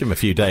sad. Give them a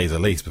few days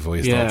at least before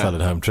you start telling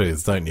home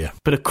truths, don't you?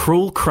 But a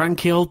cruel,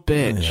 cranky old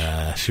bitch.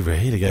 Yeah, she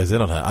really goes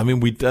in on her. I mean,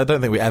 I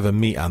don't think we ever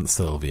meet Aunt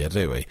Sylvia,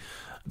 do we?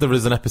 There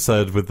is an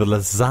episode with the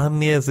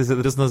lasagnas. Is it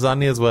the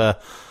lasagnas where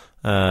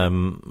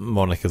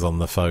Monica's on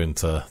the phone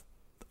to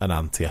an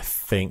auntie? I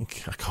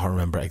think I can't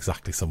remember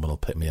exactly. Someone will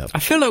pick me up. I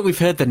feel like we've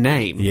heard the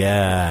name.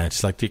 Yeah,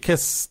 she's like, "Do you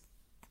kiss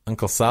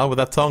Uncle Sal with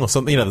that tongue or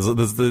something?" You know,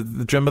 there's the do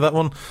you remember that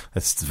one?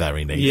 It's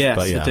very niche. Yes,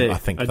 but yeah, I do. I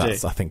think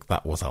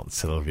that was Aunt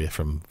Sylvia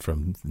from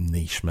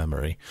niche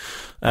memory.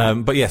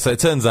 But yeah, so it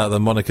turns out that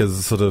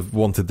Monica's sort of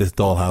wanted this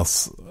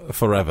dollhouse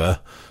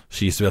forever.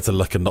 She used to be able to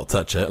look and not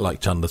touch it,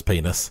 like Chandler's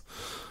penis.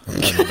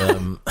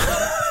 And,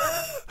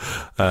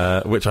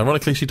 which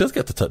ironically she does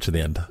get to touch in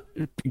the end.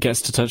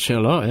 Gets to touch it a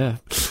lot, yeah.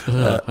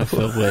 I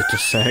feel weird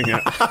just saying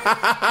it.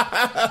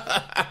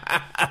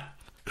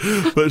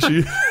 But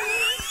she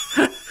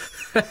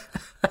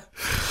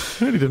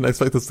really didn't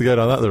expect us to go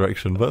down that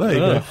direction, but there you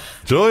go.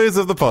 Joys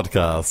of the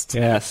podcast.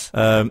 Yes.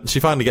 She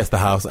finally gets the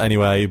house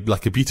anyway,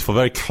 like a beautiful,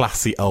 very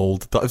classy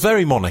old...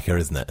 Very Monica,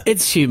 isn't it?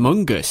 It's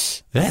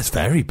humongous. Yeah, it's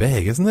very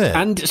big, isn't it?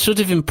 And sort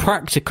of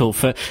impractical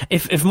for...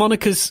 If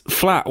Monica's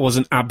flat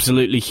wasn't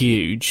absolutely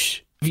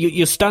huge,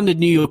 your standard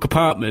New York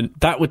apartment,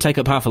 that would take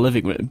up half a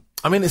living room.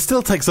 I mean, it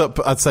still takes up,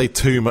 I'd say,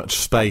 too much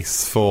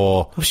space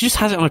for... Well, she just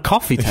has it on a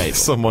coffee table.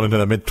 Someone in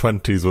their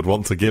mid-20s would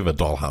want to give a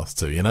dollhouse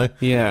to, you know?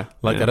 Yeah.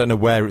 Like, yeah. I don't know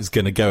where it's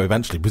going to go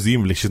eventually.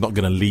 Presumably, she's not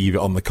going to leave it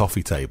on the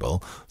coffee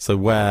table. So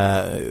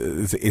where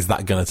is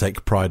that going to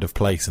take pride of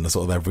place in the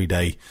sort of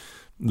everyday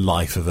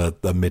life of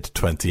a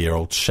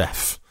mid-20-year-old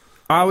chef?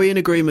 Are we in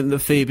agreement that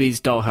Phoebe's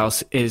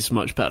dollhouse is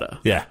much better?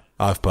 Yeah,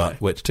 I've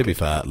put, which, to be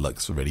fair,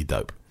 looks really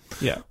dope.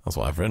 Yeah. That's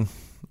what I've written.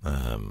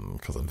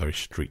 Because I'm very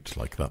street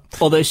like that.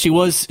 Although she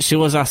was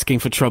asking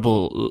for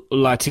trouble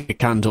lighting a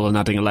candle and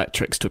adding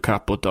electrics to a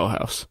cardboard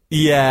dollhouse.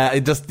 Yeah,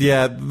 it just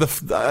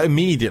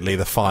immediately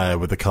the fire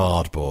with the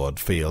cardboard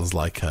feels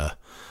like a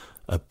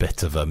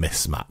bit of a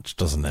mismatch,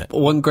 doesn't it?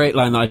 One great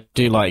line I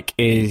do like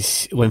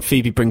is when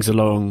Phoebe brings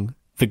along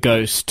the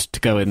ghost to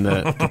go in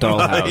the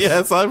dollhouse.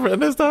 Yes, I've written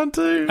this down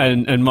too.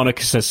 And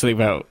Monica says something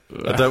about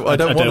I don't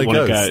want a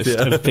ghost.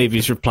 Yeah. And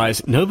Phoebe's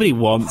replies, nobody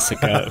wants a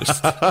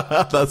ghost.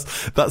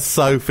 That's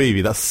so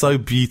Phoebe. That's so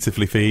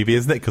beautifully Phoebe,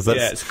 isn't it? Because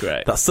it's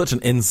great. That's such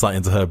an insight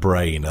into her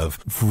brain of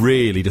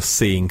really just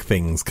seeing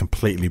things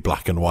completely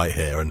black and white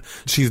here. And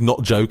she's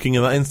not joking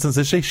in that instance,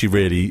 is she? She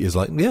really is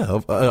like,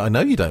 yeah, I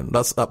know you don't.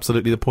 That's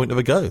absolutely the point of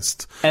a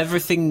ghost.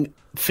 Everything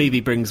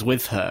Phoebe brings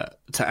with her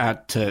to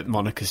add to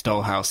Monica's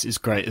dollhouse is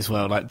great as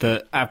well. Like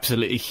the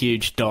absolutely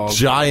huge dog.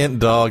 Giant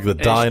dog, the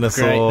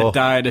dinosaur. Great, the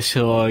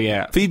dinosaur,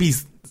 yeah.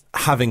 Phoebe's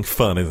having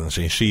fun, isn't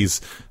she?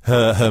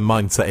 Her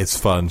mindset is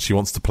fun. She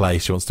wants to play.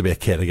 She wants to be a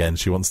kid again.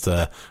 She wants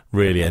to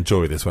really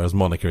enjoy this, whereas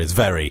Monica is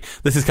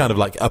this is kind of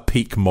like a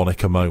peak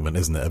Monica moment,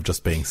 isn't it? Of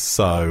just being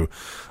so,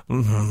 I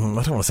don't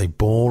want to say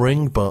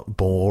boring, but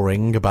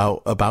boring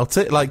about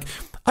it. Like,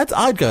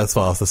 I'd go as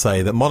far as to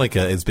say that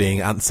Monica is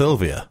being Aunt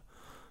Sylvia.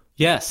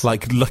 Yes.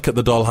 Like, look at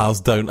the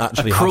dollhouse, don't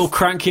actually a cruel,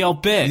 cranky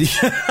old bitch.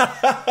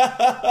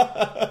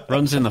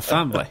 Runs in the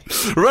family.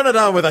 Run her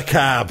down with a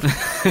cab.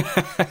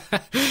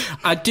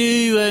 I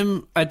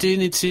do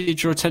need to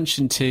draw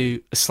attention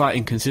to a slight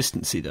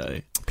inconsistency, though.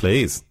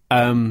 Please.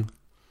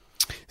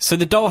 So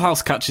the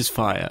dollhouse catches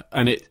fire,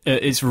 and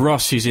it's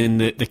Ross who's in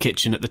the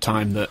kitchen at the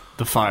time that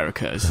the fire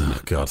occurs. Isn't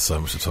it? God, so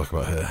much to talk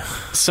about here.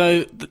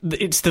 So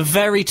it's the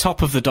very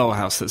top of the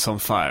dollhouse that's on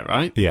fire,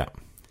 right? Yeah.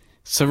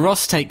 So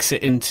Ross takes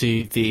it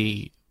into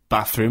the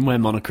bathroom where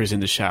Monica is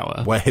in the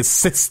shower. Where his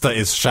sister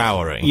is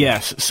showering.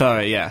 Yes,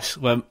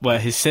 where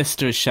his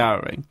sister is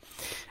showering,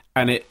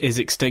 and it is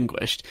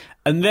extinguished.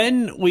 And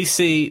then we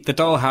see the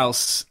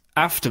dollhouse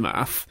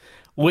aftermath,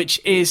 which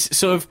is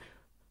sort of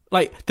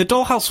like, the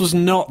dollhouse was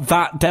not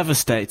that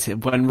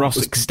devastated when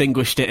Ross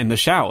extinguished it in the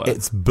shower.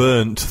 It's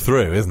burnt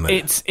through, isn't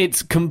it?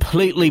 It's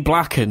completely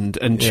blackened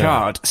and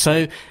charred. Yeah.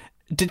 So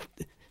did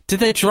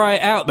they dry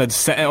it out then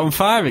set it on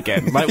fire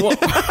again? Like,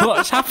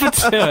 what's happened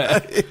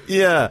to it?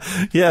 Yeah.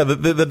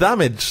 The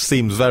damage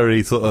seems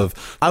very sort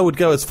of... I would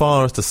go as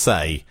far as to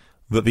say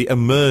that the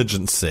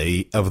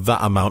emergency of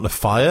that amount of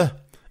fire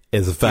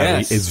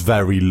is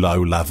very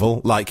low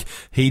level. Like,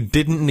 he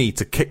didn't need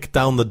to kick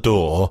down the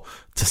door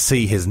to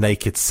see his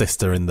naked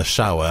sister in the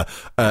shower.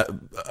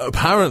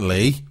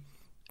 Apparently...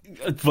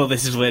 Well,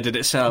 this is weird in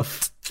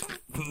itself.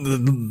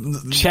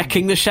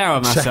 Checking the shower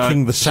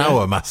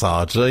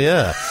massager,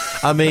 yeah.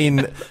 I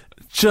mean...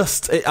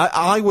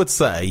 I would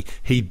say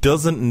he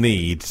doesn't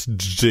need to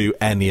do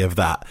any of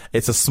that.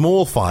 It's a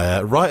small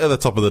fire right at the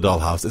top of the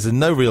dollhouse. It's in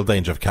no real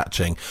danger of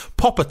catching.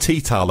 Pop a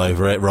tea towel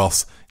over it,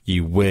 Ross,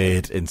 you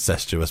weird,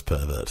 incestuous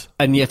pervert.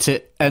 And yet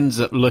it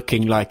ends up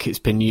looking like it's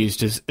been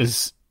used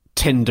as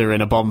tinder in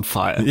a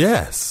bonfire.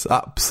 Yes,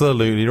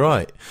 absolutely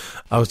right.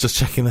 I was just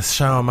checking the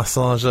shower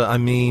massager. I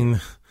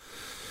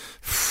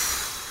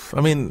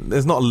mean,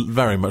 there's not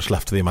very much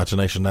left to the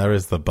imagination there,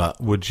 is there? But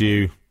would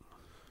you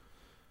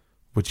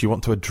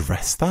want to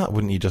address that?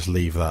 Wouldn't you just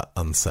leave that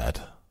unsaid?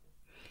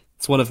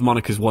 It's one of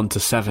Monica's 1 to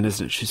 7,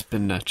 isn't it? She's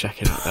been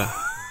checking out there.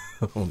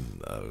 Oh,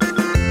 no.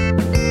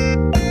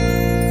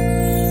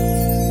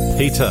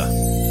 Peter,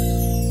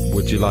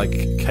 would you like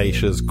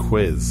Keisha's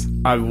quiz?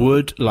 I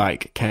would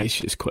like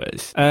Keisha's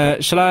quiz.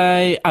 Shall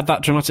I add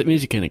that dramatic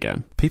music in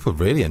again? People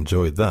really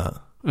enjoyed that.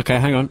 Okay,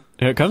 hang on.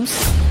 Here it comes.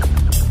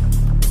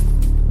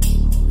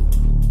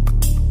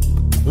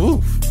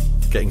 Oof.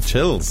 Getting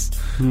chills.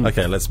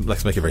 Okay, let's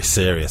make it very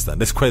serious then.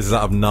 This quiz is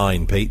out of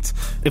 9, Pete.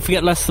 If we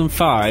get less than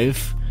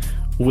 5,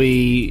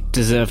 we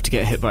deserve to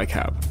get hit by a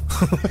cab.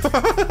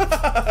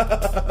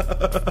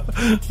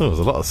 There's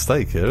a lot at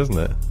stake here, isn't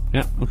it?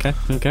 Yeah, okay.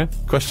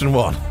 Question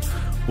 1.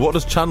 What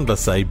does Chandler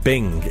say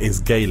Bing is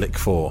Gaelic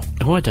for?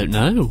 Oh, I don't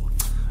know.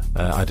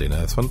 I do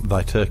know this one.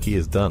 Thy turkey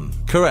is done.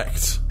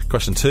 Correct.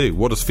 Question 2.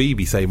 What does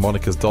Phoebe say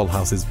Monica's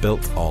dollhouse is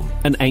built on?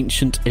 An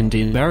ancient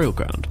Indian burial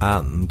ground.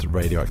 And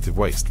radioactive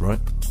waste, right?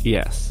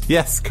 Yes.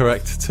 Yes,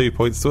 correct. 2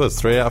 points to us.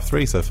 3 out of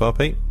 3 so far,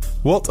 Pete.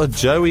 What are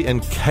Joey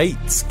and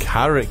Kate's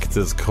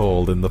characters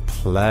called in the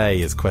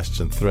play is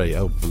question 3.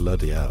 Oh,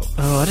 bloody hell.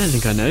 Oh, I don't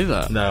think I know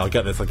that. No, I'll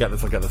get this. Victor,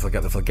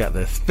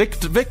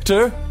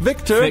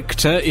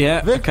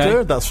 yeah. Victor.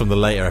 Okay. That's from the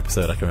later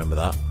episode, I can remember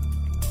that.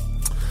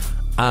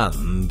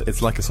 And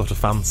it's like a sort of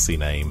fancy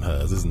name,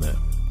 hers, isn't it?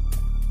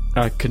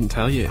 I couldn't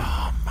tell you.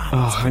 Oh, man.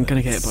 I'm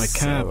going to get it by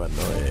cab. So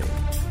annoying.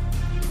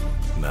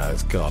 No,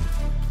 it's gone.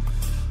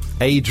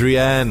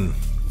 Adrienne.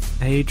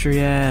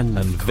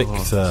 And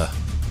Victor.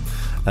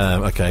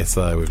 Okay,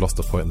 so we've lost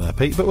a point there,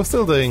 Pete, but we're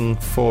still doing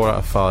 4 out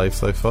of 5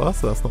 so far,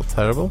 so that's not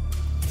terrible.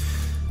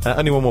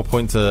 Only one more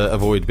point to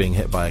avoid being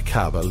hit by a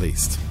cab, at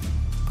least.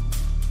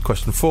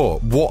 Question 4.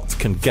 What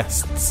can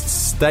guests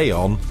stay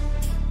on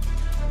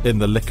in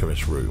the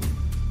licorice room?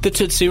 The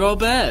Tootsie Roll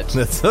bed.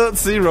 The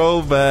Tootsie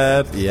Roll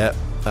bed. Yep,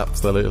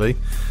 absolutely.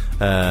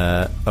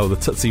 The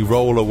Tootsie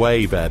Roll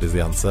Away bed is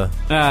the answer.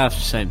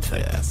 Same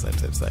thing. Yeah,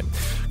 same.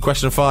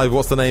 Question 5.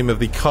 What's the name of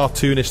the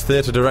cartoonish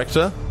theatre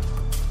director?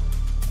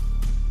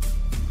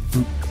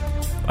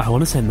 I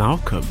want to say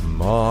Malcolm.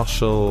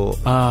 Marshall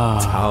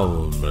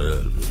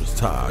Talmadge.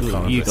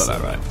 You got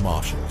that right.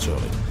 Marshall,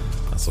 surely.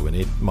 That's all we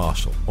need.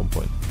 Marshall, 1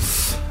 point.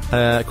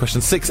 Question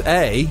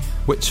 6A.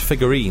 Which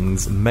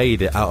figurines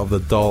made it out of the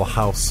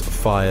dollhouse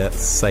fire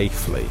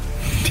safely?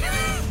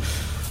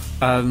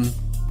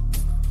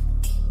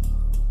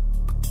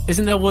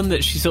 Isn't there one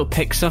that she sort of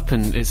picks up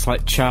and it's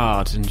like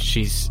charred and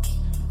she's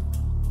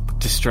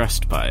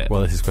distressed by it?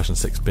 Well, this is question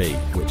 6B.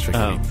 Which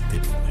figurines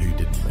who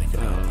didn't make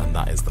it out? And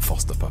that is the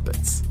Foster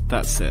puppets.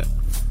 That's it.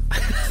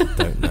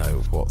 Don't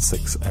know what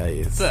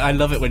 6A is. I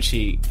love it when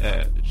she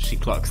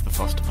clocks the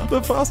Foster puppets.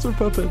 The Foster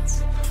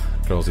puppets.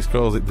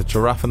 Scrollsy, the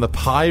giraffe and the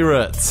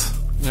pirate.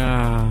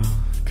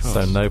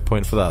 So no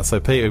point for that. So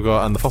Pete, we've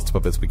got, and the Foster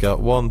puppets, we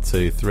got 1,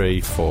 2, 3,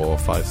 4,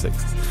 5,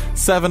 6,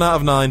 7 out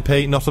of 9,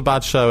 Pete. Not a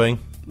bad showing.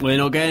 We're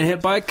not getting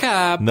hit by a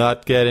cab.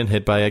 Not getting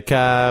hit by a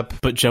cab.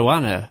 But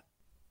Joanna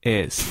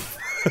is.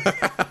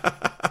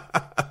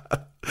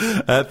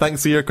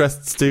 Thanks for your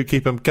requests, do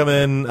keep them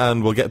coming,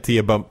 and we'll get to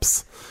your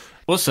bumps.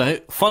 Also,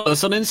 follow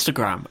us on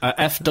Instagram,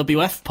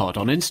 FWFpod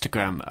on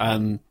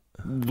Instagram.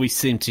 We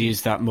seem to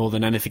use that more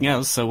than anything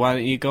else, so why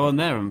don't you go on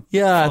there and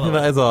I think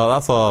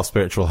that's our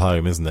spiritual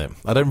home, isn't it?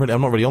 I'm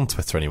not really on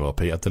Twitter anymore,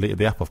 Pete. I've deleted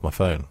the app off my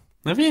phone.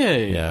 Have you?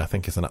 Yeah, I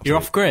think it's an absolute... You're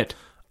off grid?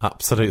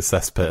 Absolute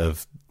cesspit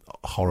of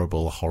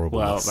horrible.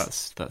 Well,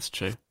 that's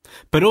true.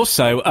 But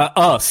also,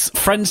 us,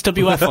 Friends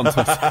WF on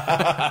Twitter.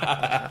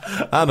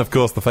 And, of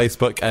course, the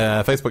Facebook,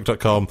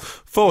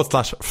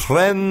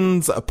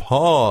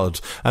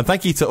 facebook.com/FriendsPod. And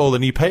thank you to all the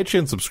new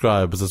Patreon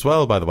subscribers as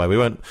well, by the way. We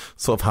won't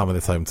sort of hammer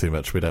this home too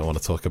much. We don't want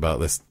to talk about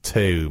this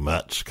too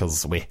much,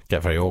 because we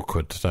get very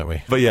awkward, don't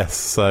we? But yes,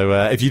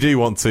 so if you do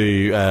want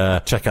to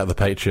check out the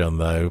Patreon,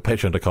 though,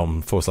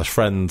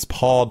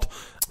 patreon.com/FriendsPod.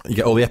 You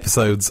get all the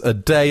episodes a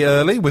day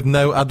early with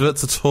no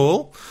adverts at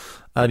all.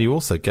 And you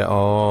also get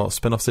our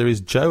spin-off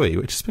series, Joey,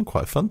 which has been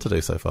quite fun to do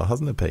so far,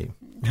 hasn't it, Pete?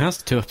 It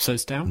has, 2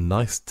 episodes down.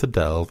 Nice to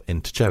delve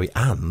into Joey.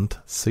 And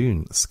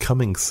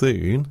coming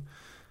soon,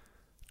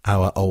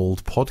 our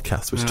old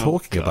podcast, which is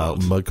talking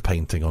about mug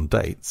painting on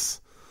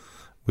dates.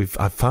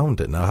 I've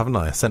found it now, haven't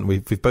I?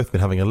 We've both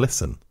been having a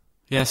listen.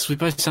 Yes, we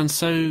both sound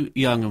so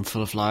young and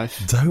full of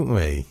life. Don't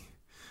we?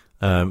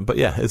 But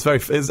yeah,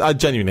 I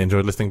genuinely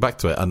enjoyed listening back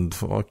to it, and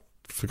I've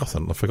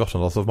forgotten a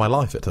lot of my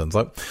life, it turns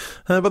out.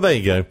 But there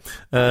you go.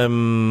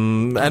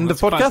 End of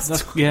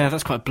podcast?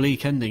 That's quite a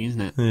bleak ending,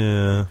 isn't it?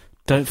 Yeah.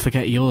 Don't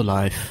forget your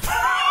life.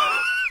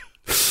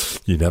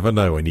 You never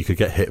know when you could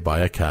get hit by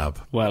a cab.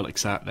 Well,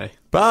 exactly.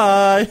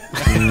 Bye!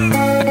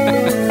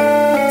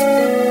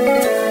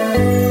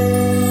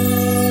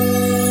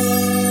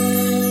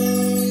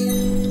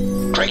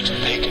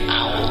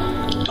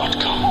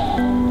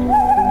 GreatBigOwl.com.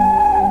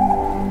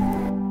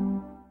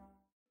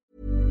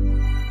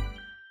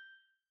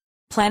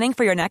 Planning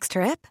for your next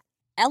trip?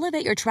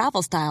 Elevate your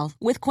travel style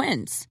with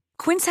Quince.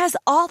 Quince has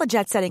all the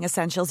jet-setting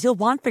essentials you'll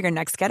want for your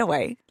next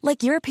getaway,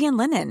 like European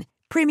linen,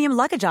 premium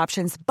luggage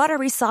options,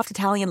 buttery soft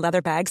Italian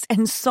leather bags,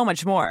 and so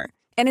much more.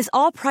 And is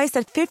all priced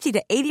at 50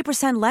 to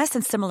 80% less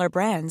than similar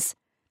brands.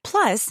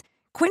 Plus,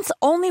 Quince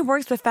only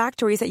works with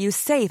factories that use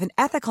safe and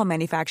ethical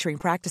manufacturing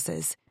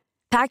practices.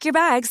 Pack your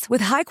bags with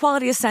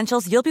high-quality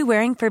essentials you'll be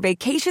wearing for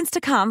vacations to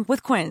come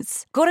with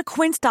Quince. Go to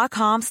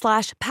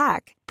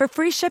quince.com/pack for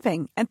free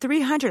shipping and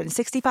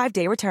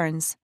 365-day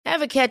returns.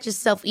 Ever catch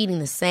yourself eating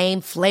the same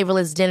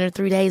flavorless dinner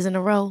 3 days in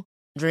a row?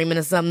 Dreaming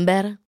of something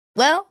better?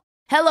 Well,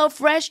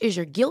 HelloFresh is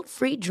your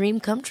guilt-free dream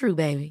come true,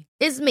 baby.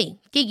 It's me,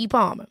 Keke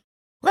Palmer.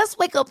 Let's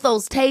wake up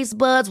those taste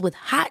buds with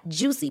hot,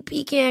 juicy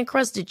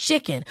pecan-crusted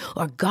chicken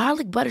or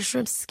garlic butter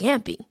shrimp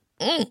scampi.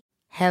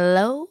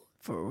 Hello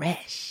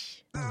Fresh.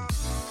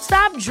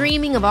 Stop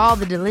dreaming of all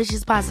the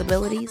delicious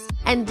possibilities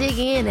and dig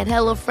in at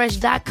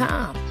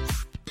HelloFresh.com.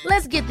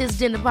 Let's get this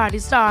dinner party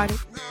started.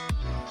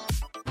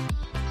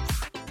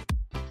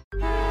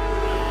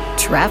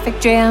 Traffic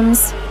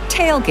jams,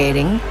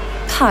 tailgating,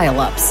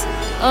 pile-ups.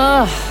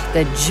 Ugh,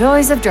 the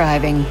joys of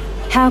driving.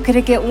 How could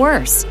it get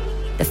worse?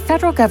 The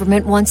federal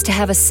government wants to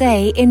have a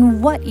say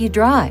in what you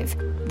drive.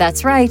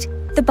 That's right.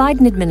 The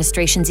Biden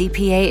administration's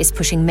EPA is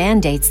pushing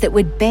mandates that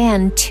would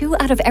ban 2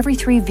 out of every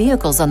 3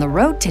 vehicles on the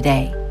road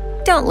today.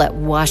 Don't let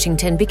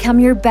Washington become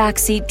your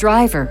backseat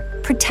driver.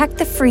 Protect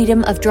the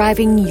freedom of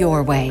driving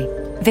your way.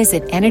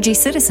 Visit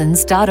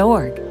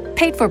EnergyCitizens.org.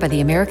 Paid for by the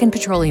American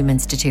Petroleum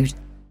Institute.